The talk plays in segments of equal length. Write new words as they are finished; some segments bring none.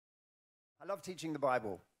I love teaching the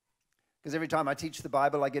Bible because every time I teach the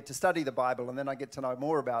Bible, I get to study the Bible, and then I get to know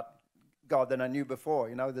more about God than I knew before.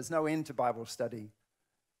 You know, there's no end to Bible study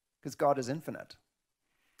because God is infinite.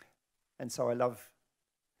 And so I love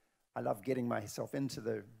getting myself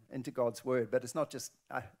into God's Word, but it's not just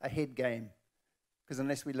a head game, because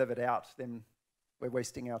unless we live it out, then we're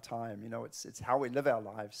wasting our time. You know, it's how we live our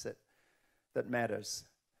lives that matters.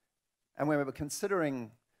 And when we're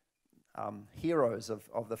considering heroes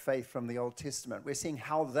of the faith from the Old Testament, we're seeing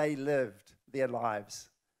how they lived their lives.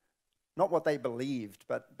 Not what they believed,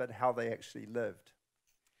 but how they actually lived.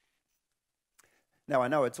 Now, I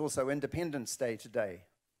know it's also Independence Day today.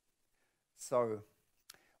 So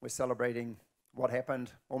we're celebrating what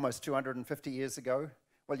happened almost 250 years ago.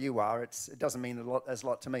 Well, you are. It doesn't mean a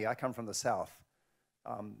lot to me. I come from the South.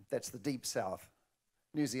 That's the deep South,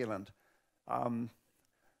 New Zealand.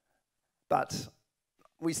 But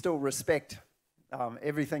we still respect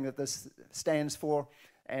everything that this stands for,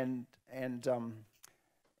 and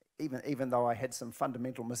even though I had some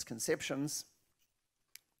fundamental misconceptions,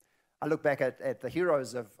 I look back at the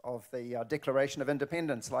heroes of the Declaration of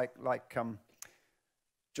Independence, like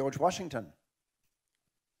George Washington.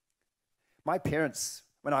 My parents,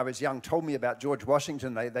 when I was young, told me about George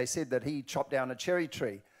Washington. They said that he chopped down a cherry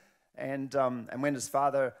tree, and when his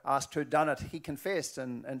father asked who'd done it, he confessed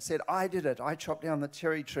and said, "I did it. I chopped down the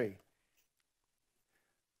cherry tree."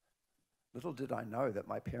 Little did I know that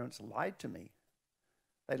my parents lied to me.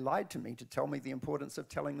 They lied to me to tell me the importance of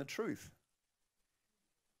telling the truth.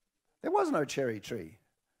 There was no cherry tree,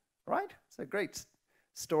 right? It's a great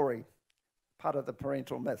story, part of the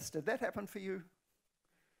parental myths. Did that happen for you?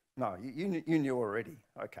 No, you knew already.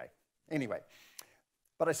 Okay. Anyway,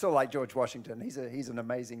 but I still like George Washington. He's an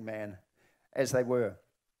amazing man, as they were.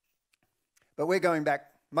 But we're going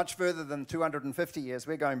back much further than 250 years.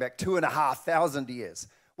 We're going back 2,500 years.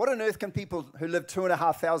 What on earth can people who lived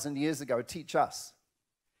 2,500 years ago teach us?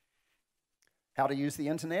 How to use the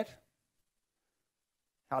internet?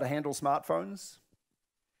 How to handle smartphones?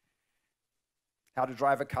 How to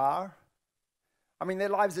drive a car? I mean, their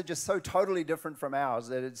lives are just so totally different from ours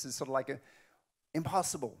that it's sort of like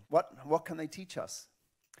impossible. What can they teach us?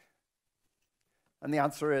 And the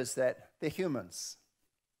answer is that they're humans.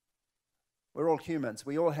 We're all humans.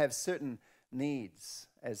 We all have certain needs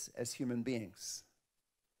as human beings.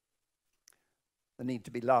 The need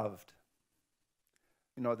to be loved.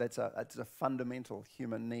 You know, that's a fundamental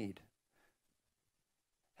human need.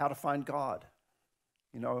 How to find God.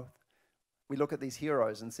 You know, we look at these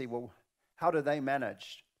heroes and see, well, how do they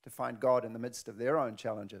manage to find God in the midst of their own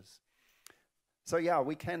challenges? So yeah,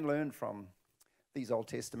 we can learn from these Old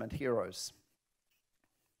Testament heroes.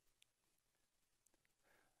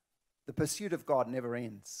 The pursuit of God never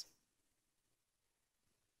ends.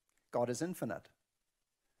 God is infinite.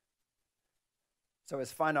 So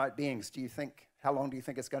as finite beings, how long do you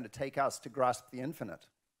think it's going to take us to grasp the infinite?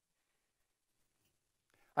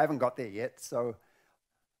 I haven't got there yet, so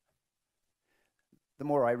the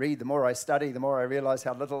more I read, the more I study, the more I realize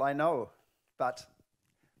how little I know. But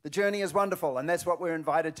the journey is wonderful, and that's what we're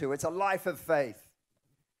invited to. It's a life of faith,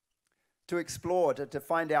 to explore, to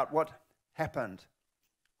find out what happened.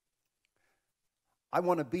 I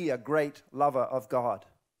want to be a great lover of God.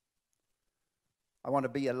 I want to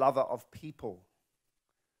be a lover of people.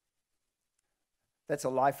 That's a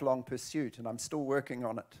lifelong pursuit, and I'm still working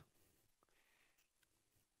on it.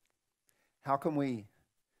 How can we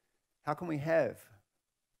have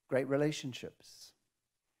great relationships?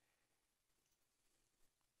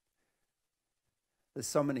 There's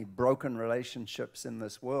so many broken relationships in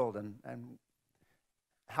this world, and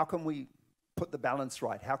how can we put the balance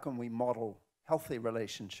right? How can we model healthy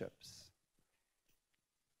relationships?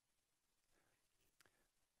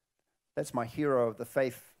 That's my hero of the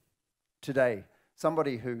faith today.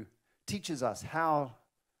 Somebody who teaches us how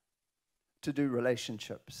to do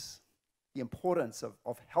relationships, the importance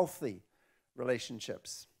of healthy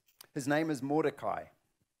relationships. His name is Mordecai.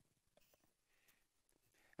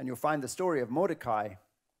 And you'll find the story of Mordecai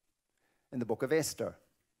in the book of Esther.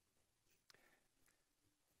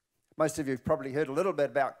 Most of you have probably heard a little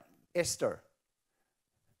bit about Esther,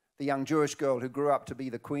 the young Jewish girl who grew up to be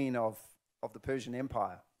the queen of the Persian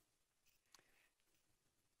Empire.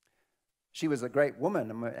 She was a great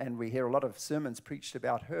woman, and we hear a lot of sermons preached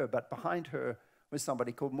about her, but behind her was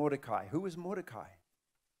somebody called Mordecai. Who was Mordecai?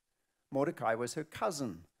 Mordecai was her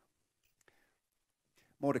cousin.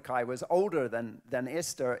 Mordecai was older than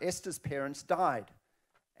Esther. Esther's parents died,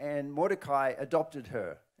 and Mordecai adopted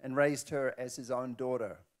her and raised her as his own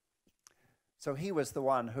daughter. So he was the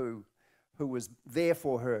one who was there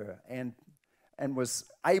for her and and was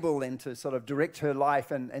able then to sort of direct her life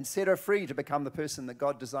and set her free to become the person that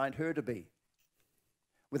God designed her to be.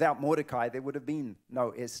 Without Mordecai, there would have been no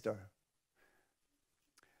Esther.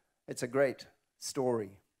 It's a great story.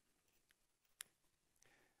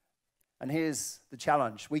 And here's the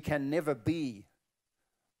challenge. We can never be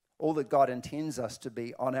all that God intends us to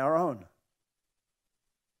be on our own.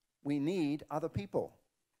 We need other people.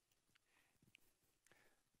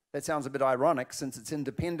 That sounds a bit ironic since it's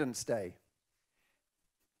Independence Day.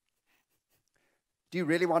 Do you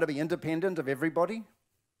really want to be independent of everybody?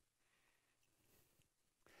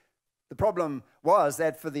 The problem was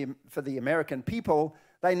that for the American people,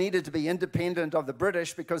 they needed to be independent of the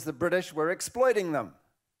British because the British were exploiting them.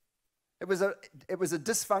 It was a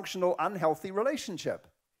dysfunctional, unhealthy relationship.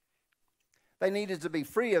 They needed to be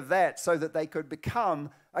free of that so that they could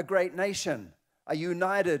become a great nation, a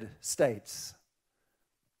United States.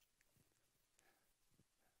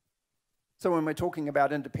 So when we're talking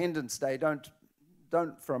about Independence Day, don't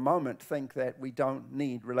for a moment think that we don't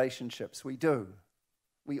need relationships. We do.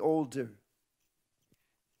 We all do.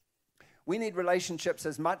 We need relationships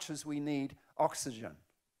as much as we need oxygen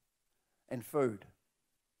and food.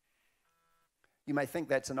 You may think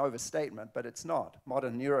that's an overstatement, but it's not.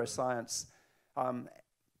 Modern neuroscience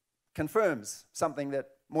confirms something that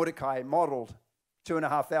Mordecai modeled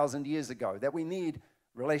 2,500 years ago, that we need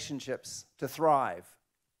relationships to thrive.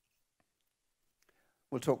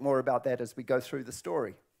 We'll talk more about that as we go through the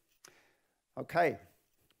story. Okay.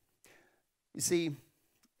 You see,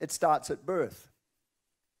 it starts at birth.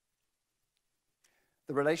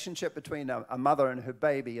 The relationship between a mother and her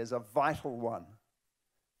baby is a vital one.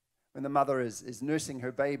 When the mother is nursing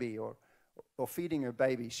her baby or feeding her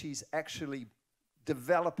baby, she's actually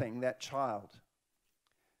developing that child.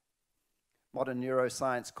 Modern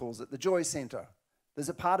neuroscience calls it the joy center. There's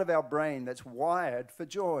a part of our brain that's wired for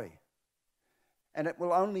joy. And it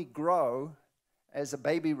will only grow as a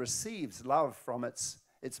baby receives love from its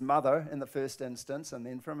mother in the first instance, and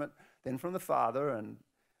then from the father,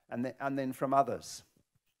 and then from others.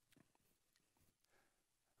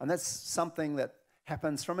 And that's something that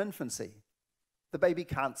happens from infancy. The baby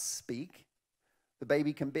can't speak. The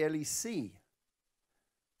baby can barely see.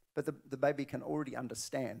 But the baby can already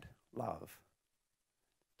understand love.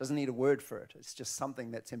 Doesn't need a word for it. It's just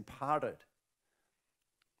something that's imparted.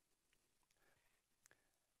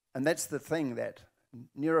 And that's the thing that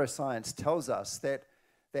neuroscience tells us, that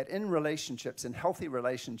in relationships, in healthy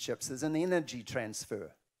relationships, there's an energy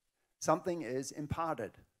transfer. Something is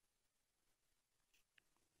imparted.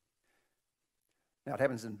 Now, it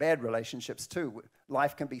happens in bad relationships too.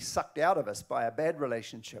 Life can be sucked out of us by a bad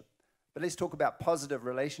relationship. But let's talk about positive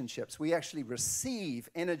relationships. We actually receive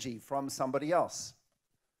energy from somebody else.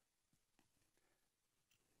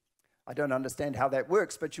 I don't understand how that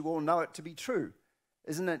works, but you all know it to be true.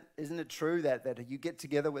 Isn't it true that you get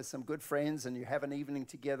together with some good friends and you have an evening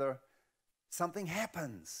together, something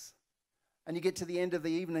happens, and you get to the end of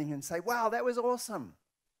the evening and say, wow, that was awesome.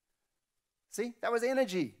 See, that was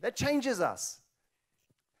energy. That changes us.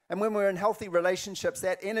 And when we're in healthy relationships,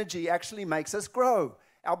 that energy actually makes us grow.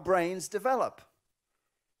 Our brains develop.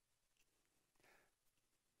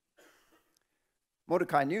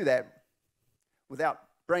 Mordecai knew that without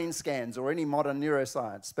brain scans or any modern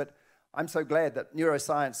neuroscience, but I'm so glad that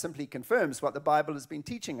neuroscience simply confirms what the Bible has been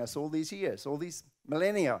teaching us all these years, all these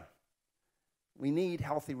millennia. We need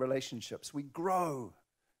healthy relationships. We grow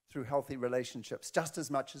through healthy relationships just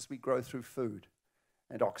as much as we grow through food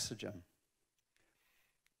and oxygen.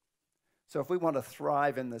 So if we want to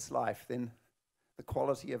thrive in this life, then the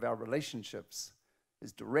quality of our relationships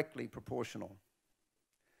is directly proportional.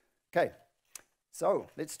 Okay, so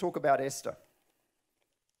let's talk about Esther.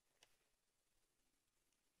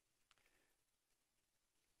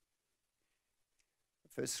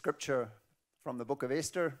 First scripture from the book of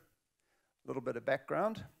Esther, a little bit of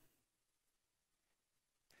background.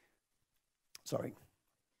 Sorry,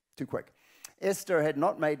 too quick. Esther had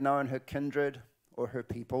not made known her kindred or her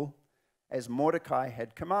people, as Mordecai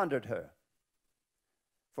had commanded her.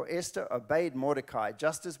 For Esther obeyed Mordecai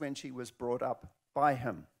just as when she was brought up by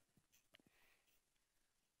him.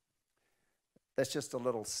 That's just a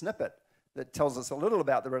little snippet that tells us a little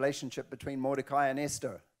about the relationship between Mordecai and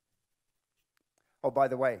Esther. Oh, by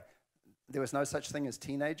the way, there was no such thing as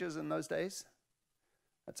teenagers in those days.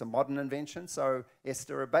 That's a modern invention. So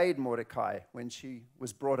Esther obeyed Mordecai when she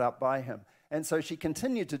was brought up by him. And so she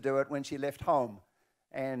continued to do it when she left home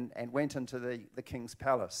and went into the king's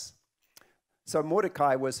palace. So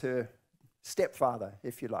Mordecai was her stepfather,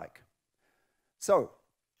 if you like. So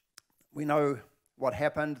we know what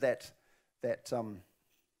happened, that the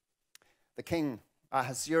king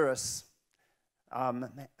Ahasuerus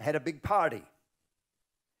had a big party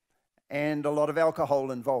and a lot of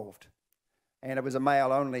alcohol involved. And it was a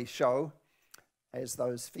male-only show, as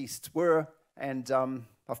those feasts were. And,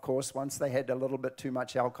 of course, once they had a little bit too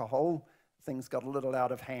much alcohol, things got a little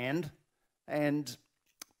out of hand. And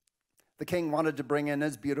the king wanted to bring in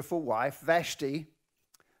his beautiful wife, Vashti,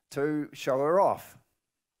 to show her off.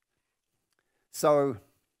 So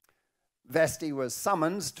Vashti was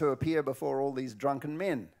summoned to appear before all these drunken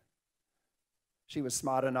men. She was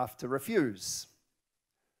smart enough to refuse.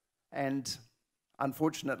 And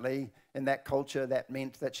unfortunately, in that culture, that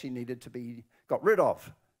meant that she needed to be got rid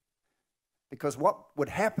of. Because what would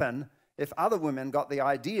happen if other women got the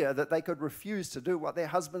idea that they could refuse to do what their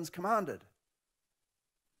husbands commanded?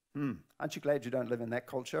 Aren't you glad you don't live in that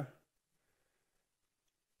culture?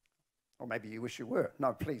 Or maybe you wish you were.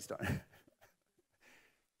 No, please don't.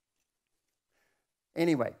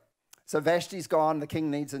 Anyway, so Vashti's gone. The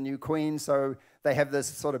king needs a new queen, so they have this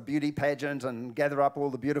sort of beauty pageant and gather up all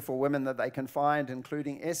the beautiful women that they can find,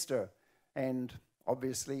 including Esther. And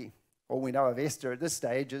obviously, all we know of Esther at this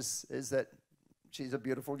stage is that she's a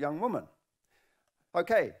beautiful young woman.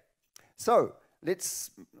 Okay, so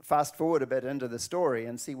let's fast forward a bit into the story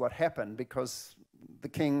and see what happened, because the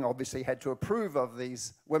king obviously had to approve of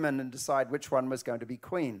these women and decide which one was going to be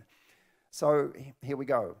queen. So here we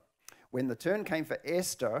go. When the turn came for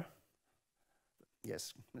Esther,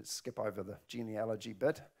 yes, let's skip over the genealogy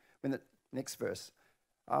bit. When the next verse,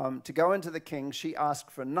 to go into the king, she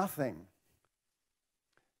asked for nothing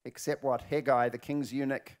except what Hegai, the king's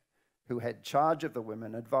eunuch, who had charge of the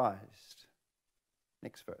women, advised.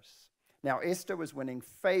 Next verse. Now Esther was winning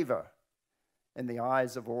favor in the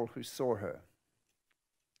eyes of all who saw her.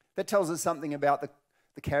 That tells us something about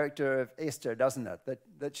the character of Esther, doesn't it?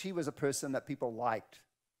 That she was a person that people liked.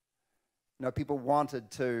 You know, people wanted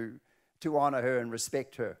to honor her and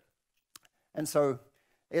respect her. And so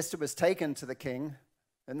Esther was taken to the king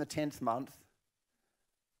in the 10th month.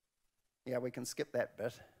 Yeah, we can skip that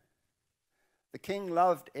bit. The king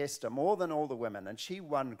loved Esther more than all the women, and she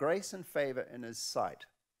won grace and favor in his sight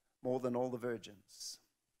more than all the virgins,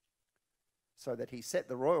 so that he set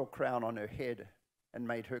the royal crown on her head and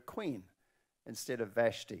made her queen instead of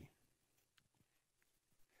Vashti.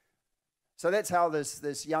 So that's how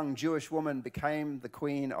this young Jewish woman became the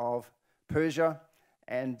queen of Persia,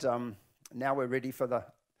 and now we're ready for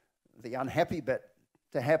the unhappy bit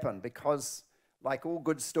to happen, because like all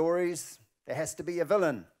good stories, there has to be a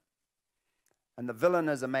villain. And the villain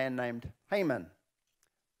is a man named Haman.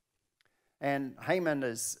 And Haman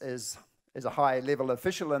is a high-level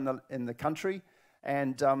official in the country,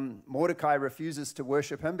 and Mordecai refuses to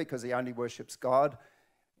worship him because he only worships God.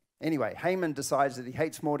 Anyway, Haman decides that he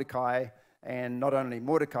hates Mordecai, and not only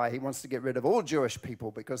Mordecai, he wants to get rid of all Jewish people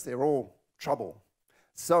because they're all trouble.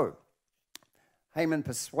 So Haman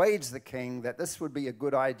persuades the king that this would be a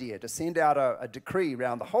good idea, to send out a decree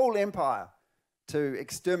around the whole empire to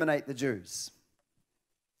exterminate the Jews.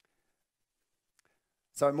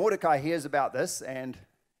 So Mordecai hears about this, and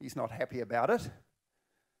he's not happy about it.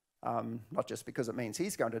 Not just because it means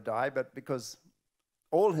he's going to die, but because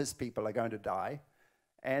all his people are going to die.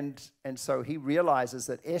 And so he realizes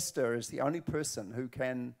that Esther is the only person who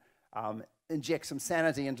can inject some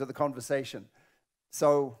sanity into the conversation.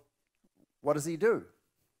 So what does he do?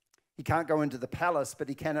 He can't go into the palace, but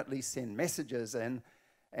he can at least send messages.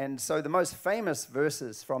 And so the most famous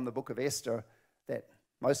verses from the book of Esther that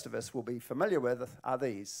most of us will be familiar with are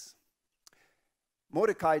these.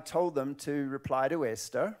 Mordecai told them to reply to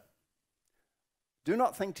Esther, "Do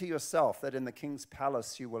not think to yourself that in the king's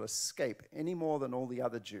palace you will escape any more than all the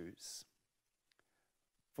other Jews.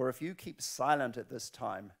 For if you keep silent at this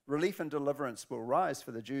time, relief and deliverance will rise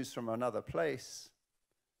for the Jews from another place,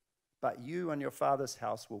 but you and your father's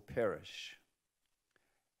house will perish.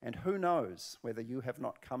 And who knows whether you have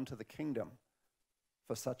not come to the kingdom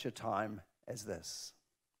for such a time as this."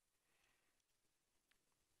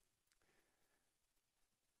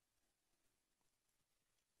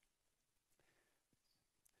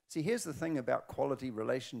 See, here's the thing about quality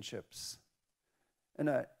relationships. In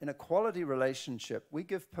a quality relationship, we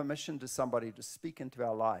give permission to somebody to speak into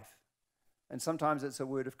our life. And sometimes it's a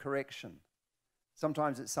word of correction.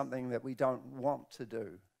 Sometimes it's something that we don't want to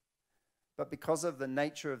do. But because of the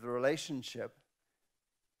nature of the relationship,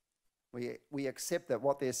 we accept that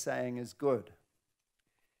what they're saying is good.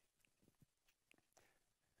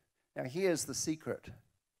 Now, here's the secret.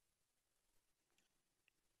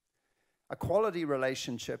 A quality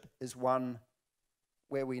relationship is one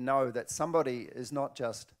where we know that somebody is not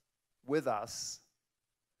just with us,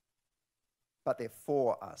 but they're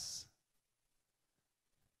for us.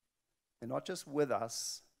 They're not just with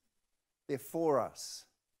us, They're for us.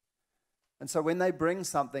 And so when they bring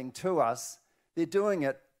something to us, they're doing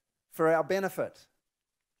it for our benefit.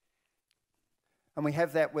 And we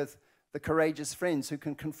have that with the courageous friends who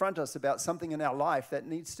can confront us about something in our life that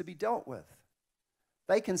needs to be dealt with.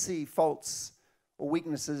 They can see faults or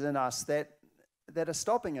weaknesses in us that are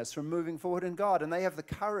stopping us from moving forward in God, and they have the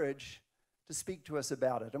courage to speak to us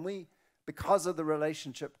about it. And we, because of the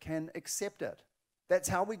relationship, can accept it. That's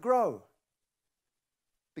how we grow.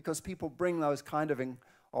 Because people bring those kind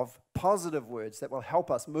of positive words that will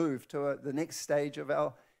help us move to the next stage of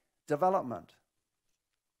our development.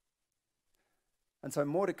 And so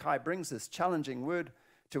Mordecai brings this challenging word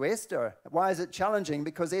to Esther. Why is it challenging?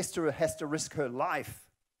 Because Esther has to risk her life.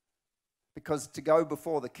 Because to go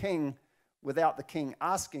before the king without the king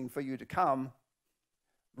asking for you to come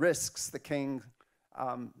risks the king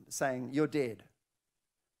saying, "You're dead.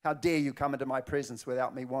 How dare you come into my presence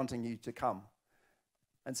without me wanting you to come?"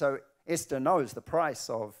 And so Esther knows the price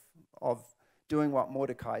of doing what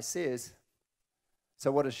Mordecai says.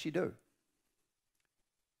 So what does she do?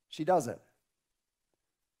 She does it.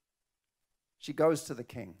 She goes to the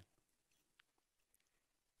king.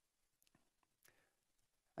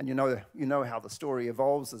 And you know how the story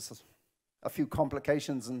evolves. There's a few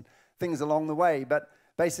complications and things along the way, but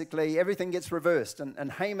basically everything gets reversed.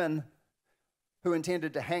 And Haman, who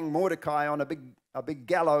intended to hang Mordecai on a big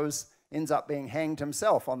gallows, ends up being hanged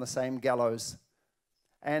himself on the same gallows.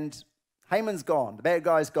 And Haman's gone. The bad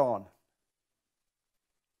guy's gone.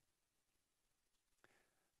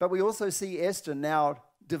 But we also see Esther now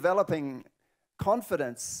developing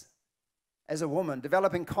confidence as a woman,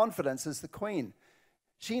 developing confidence as the queen.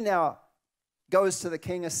 She now goes to the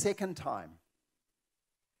king a second time.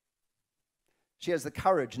 She has the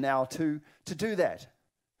courage now to do that.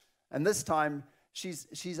 And this time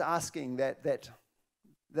she's asking that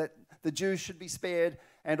the Jews should be spared,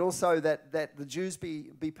 and also that the Jews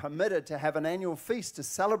be permitted to have an annual feast to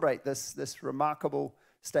celebrate this remarkable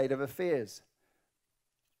state of affairs.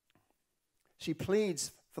 She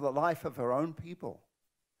pleads for the life of her own people,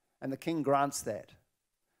 and the king grants that,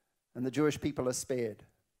 and the Jewish people are spared.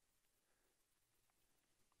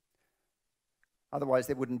 Otherwise,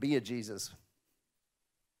 there wouldn't be a Jesus.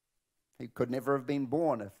 He could never have been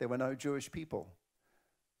born if there were no Jewish people.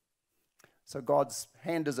 So God's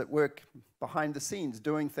hand is at work behind the scenes,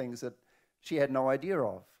 doing things that she had no idea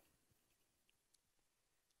of.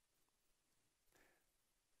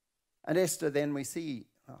 And Esther, then we see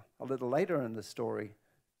a little later in the story,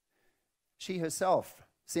 she herself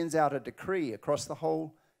sends out a decree across the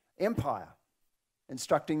whole empire,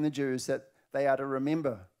 instructing the Jews that they are to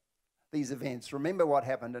remember these events, remember what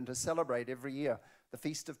happened, and to celebrate every year. The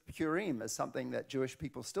Feast of Purim is something that Jewish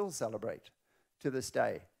people still celebrate to this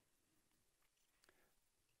day.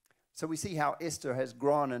 So we see how Esther has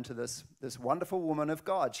grown into this wonderful woman of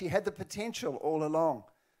God. She had the potential all along,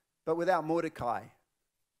 but without Mordecai,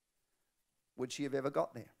 would she have ever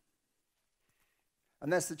got there?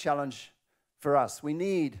 And that's the challenge for us. We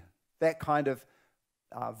need that kind of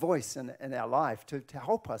voice in our life to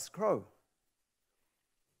help us grow.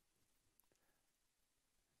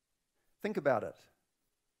 Think about it.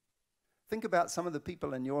 Think about some of the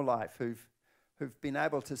people in your life who've been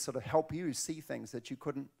able to sort of help you see things that you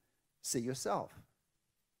couldn't see yourself.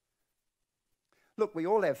 Look, we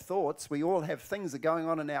all have thoughts. We all have things that are going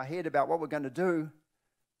on in our head about what we're going to do.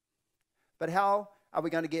 But how are we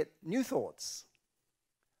going to get new thoughts?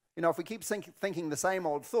 You know, if we keep thinking the same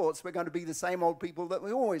old thoughts, we're going to be the same old people that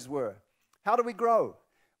we always were. How do we grow?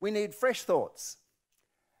 We need fresh thoughts.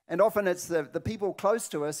 And often it's the people close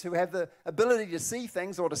to us who have the ability to see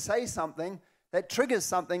things or to say something that triggers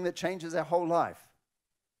something that changes our whole life.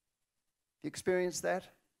 You experience that?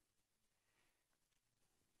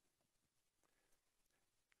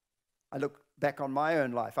 I look back on my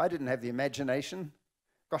own life. I didn't have the imagination.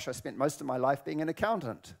 Gosh, I spent most of my life being an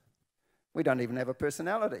accountant. We don't even have a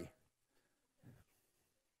personality.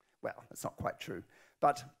 Well, that's not quite true.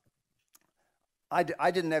 But I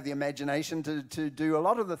didn't have the imagination to do a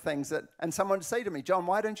lot of the things that, and someone would say to me, "John,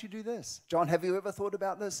 why don't you do this? John, have you ever thought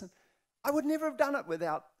about this?" And I would never have done it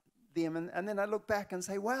without them. And then I look back and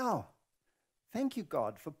say, wow, thank you,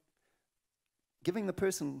 God, for giving the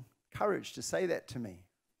person courage to say that to me.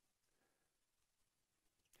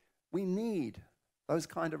 We need those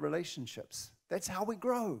kind of relationships. That's how we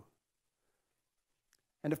grow.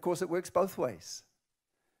 And of course, it works both ways.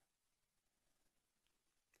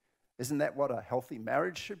 Isn't that what a healthy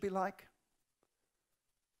marriage should be like?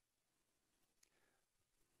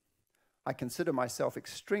 I consider myself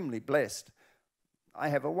extremely blessed. I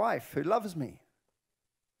have a wife who loves me.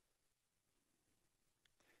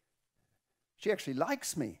 She actually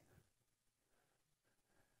likes me.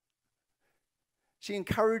 She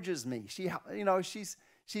encourages me.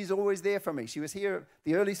 She's always there for me. She was here at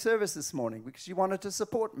the early service this morning because she wanted to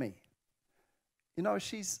support me.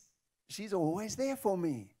 She's always there for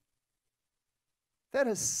me. That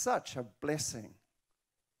is such a blessing.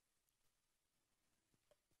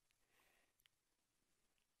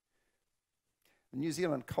 The New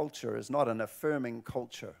Zealand culture is not an affirming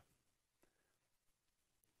culture.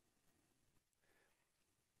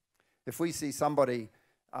 If we see somebody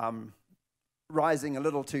rising a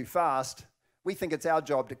little too fast, we think it's our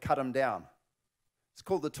job to cut them down. It's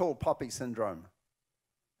called the tall poppy syndrome.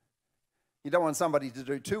 You don't want somebody to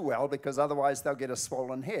do too well because otherwise they'll get a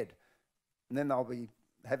swollen head. And then they'll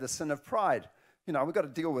have the sin of pride. We've got to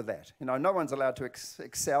deal with that. No one's allowed to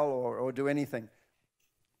excel or do anything.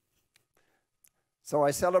 So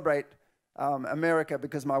I celebrate America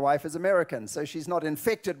because my wife is American, so she's not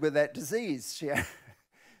infected with that disease.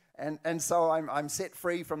 And so I'm set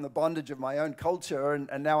free from the bondage of my own culture,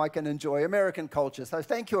 and now I can enjoy American culture. So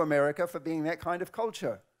thank you, America, for being that kind of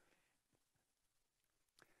culture.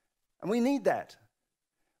 And we need that.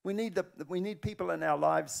 We need people in our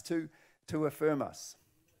lives to affirm us.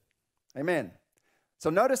 Amen. So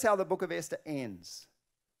notice how the book of Esther ends.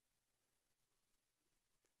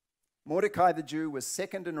 Mordecai the Jew was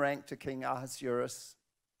second in rank to King Ahasuerus,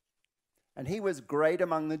 and he was great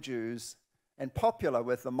among the Jews and popular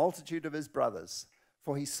with the multitude of his brothers,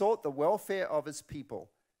 for he sought the welfare of his people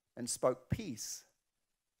and spoke peace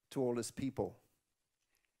to all his people.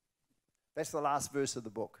 That's the last verse of the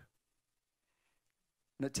book.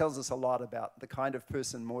 And it tells us a lot about the kind of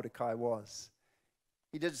person Mordecai was.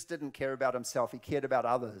 He just didn't care about himself. He cared about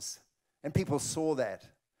others. And people saw that,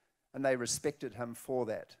 and they respected him for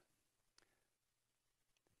that.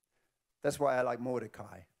 That's why I like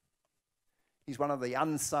Mordecai. He's one of the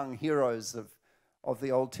unsung heroes of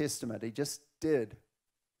the Old Testament. He just did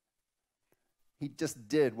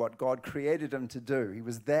what God created him to do. He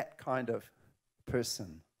was that kind of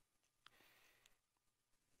person.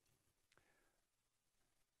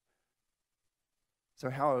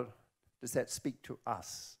 So how does that speak to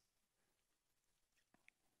us?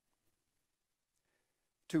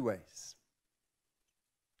 Two ways.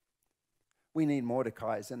 We need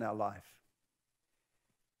Mordecais in our life,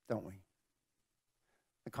 don't we?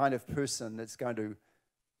 The kind of person that's going to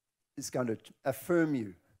affirm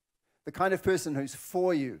you. The kind of person who's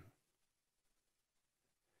for you.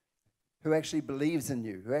 Who actually believes in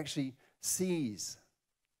you. Who actually sees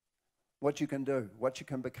what you can do, what you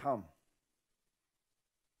can become.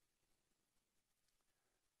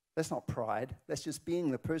 That's not pride. That's just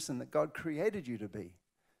being the person that God created you to be.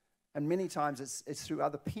 And many times it's through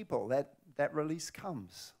other people that release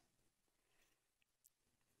comes.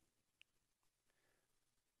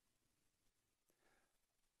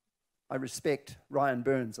 I respect Ryan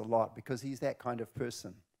Burns a lot because he's that kind of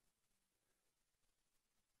person.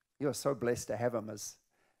 You are so blessed to have him as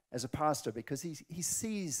a pastor because he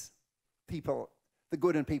sees people, the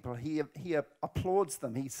good in people. He applauds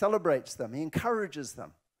them. He celebrates them. He encourages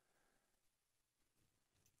them.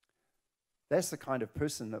 That's the kind of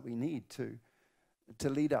person that we need to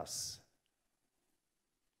lead us.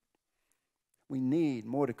 We need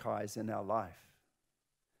Mordecais in our life.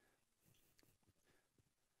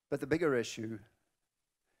 But the bigger issue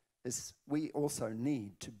is we also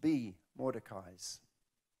need to be Mordecais.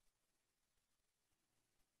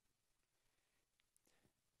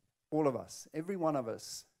 All of us, every one of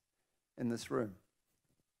us in this room,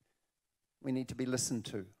 we need to be listened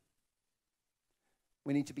to.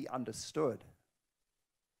 We need to be understood.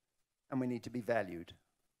 And we need to be valued.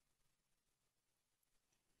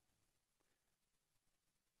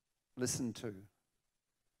 Listened to,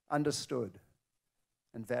 understood,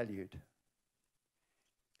 and valued.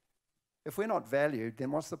 If we're not valued,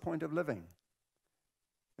 then what's the point of living?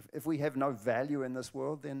 If we have no value in this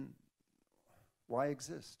world, then why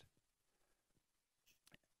exist?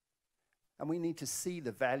 And we need to see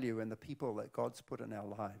the value in the people that God's put in our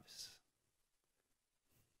lives.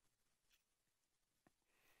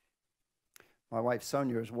 My wife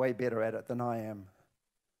Sonia is way better at it than I am.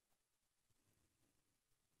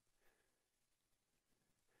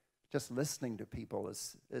 Just listening to people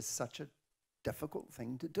is such a difficult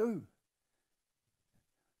thing to do.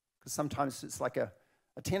 Because sometimes it's like a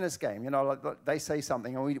tennis game. Like they say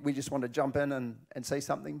something and we just want to jump in and say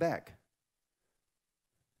something back.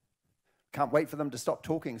 Can't wait for them to stop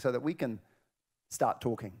talking so that we can start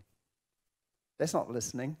talking. That's not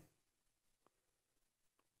listening.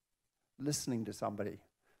 Listening to somebody.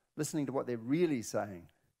 Listening to what they're really saying.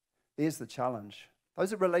 There's the challenge.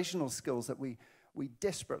 Those are relational skills that we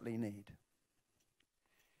desperately need.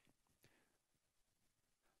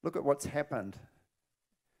 Look at what's happened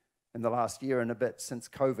in the last year and a bit since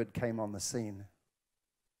COVID came on the scene.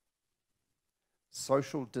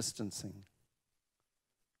 Social distancing.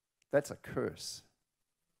 That's a curse.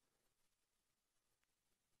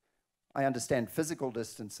 I understand physical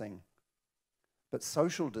distancing, but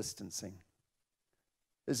social distancing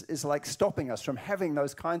is like stopping us from having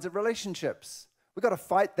those kinds of relationships. We've got to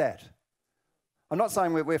fight that. I'm not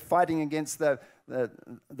saying we're fighting against the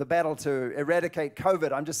battle to eradicate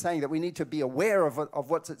COVID. I'm just saying that we need to be aware of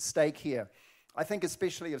what's at stake here. I think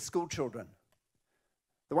especially of school children,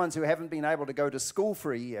 the ones who haven't been able to go to school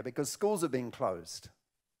for a year because schools are being closed.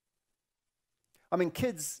 I mean,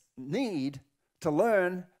 kids need to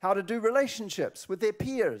learn how to do relationships with their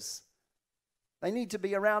peers. They need to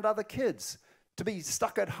be around other kids. To be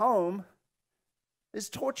stuck at home is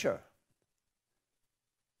torture.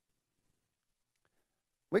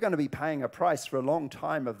 We're going to be paying a price for a long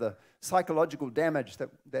time of the psychological damage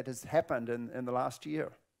that has happened in the last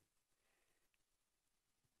year.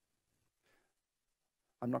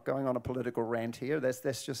 I'm not going on a political rant here.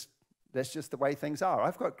 That's just the way things are.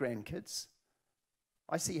 I've got grandkids.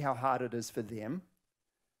 I see how hard it is for them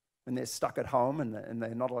when they're stuck at home and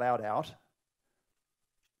they're not allowed out.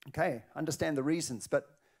 Okay, understand the reasons, but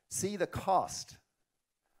see the cost.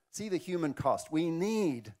 See the human cost. We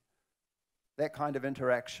need that kind of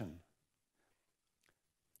interaction.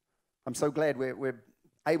 I'm so glad we're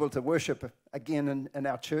able to worship again in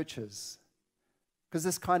our churches, because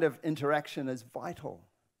this kind of interaction is vital.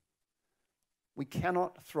 We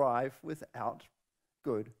cannot thrive without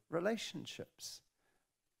good relationships.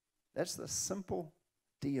 That's the simple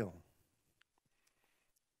deal.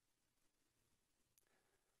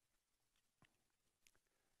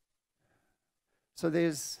 So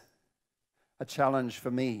there's a challenge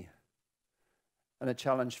for me and a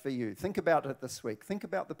challenge for you. Think about it this week. Think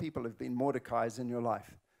about the people who've been Mordecais in your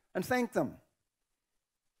life and thank them.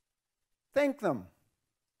 Thank them.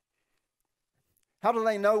 How do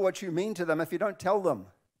they know what you mean to them if you don't tell them?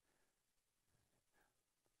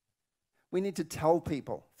 We need to tell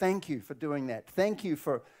people, thank you for doing that. Thank you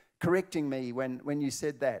for correcting me when you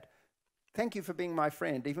said that. Thank you for being my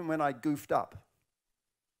friend, even when I goofed up.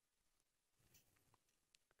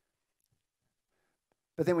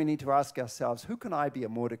 But then we need to ask ourselves, who can I be a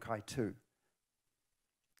Mordecai to?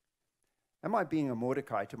 Am I being a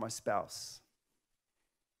Mordecai to my spouse?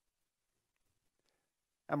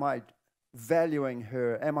 Am I valuing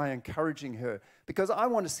her? Am I encouraging her? Because I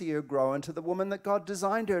want to see her grow into the woman that God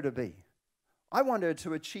designed her to be. I want her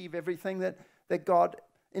to achieve everything that God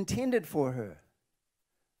intended for her.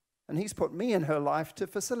 And He's put me in her life to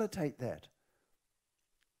facilitate that.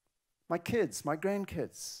 My kids, my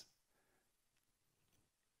grandkids.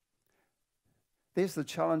 There's the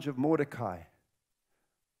challenge of Mordecai.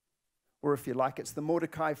 Or if you like, it's the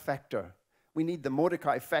Mordecai factor. We need the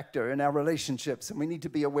Mordecai factor in our relationships, and we need to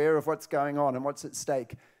be aware of what's going on and what's at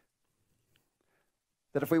stake.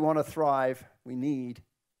 That if we want to thrive, we need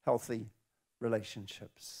healthy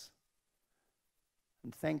relationships.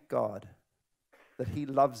 And thank God that He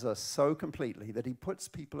loves us so completely that He puts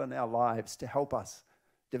people in our lives to help us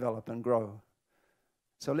develop and grow.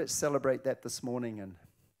 So let's celebrate that this morning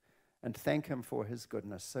and thank Him for His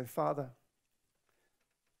goodness. So, Father,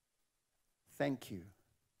 thank you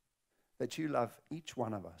that you love each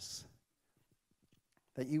one of us,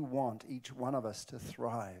 that you want each one of us to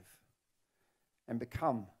thrive and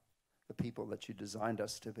become the people that you designed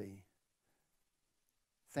us to be.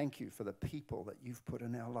 Thank you for the people that you've put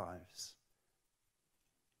in our lives.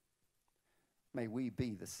 May we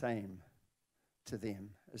be the same to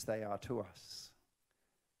them as they are to us.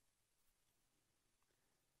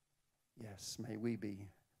 Yes, may we be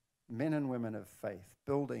men and women of faith,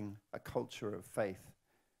 building a culture of faith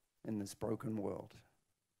in this broken world.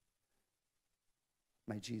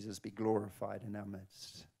 May Jesus be glorified in our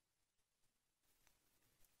midst.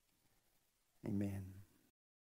 Amen.